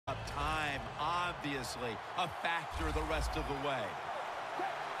obviously a factor the rest of the way.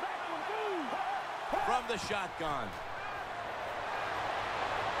 From the shotgun.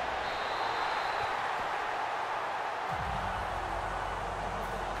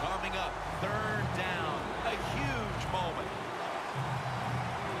 Coming up, third down. A huge moment.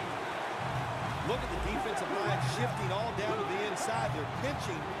 Look at the defensive line shifting all down to the inside. They're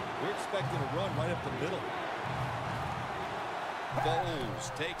pinching. They're expecting a run right up the middle.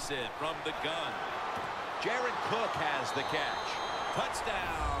 Bowles takes it from the gun. Jared Cook has the catch.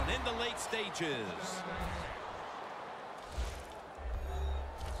 Touchdown in the late stages.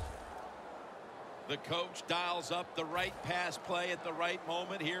 The coach dials up the right pass play at the right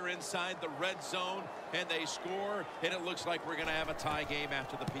moment here inside the red zone, and they score, and it looks like we're going to have a tie game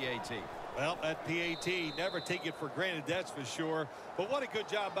after the PAT. Well, that PAT, never take it for granted, that's for sure. But what a good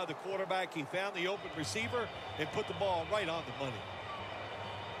job by the quarterback. He found the open receiver and put the ball right on the money.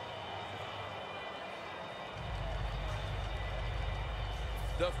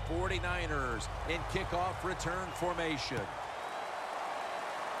 The 49ers in kickoff return formation.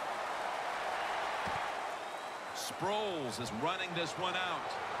 Sproles is running this one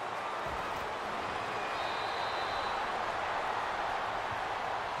out.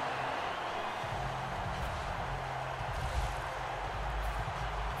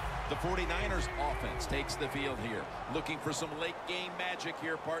 The 49ers offense takes the field here. Looking for some late game magic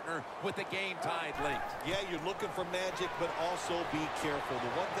here, partner, with the game tied late. Yeah, you're looking for magic, but also be careful.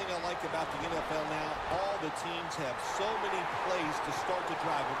 The one thing I like about the NFL now, all the teams have so many plays to start the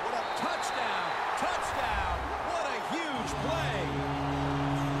drive. But what a touchdown! Touchdown! What a huge play!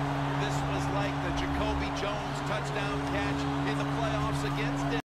 This was like the Jacoby Jones touchdown catch in the playoffs against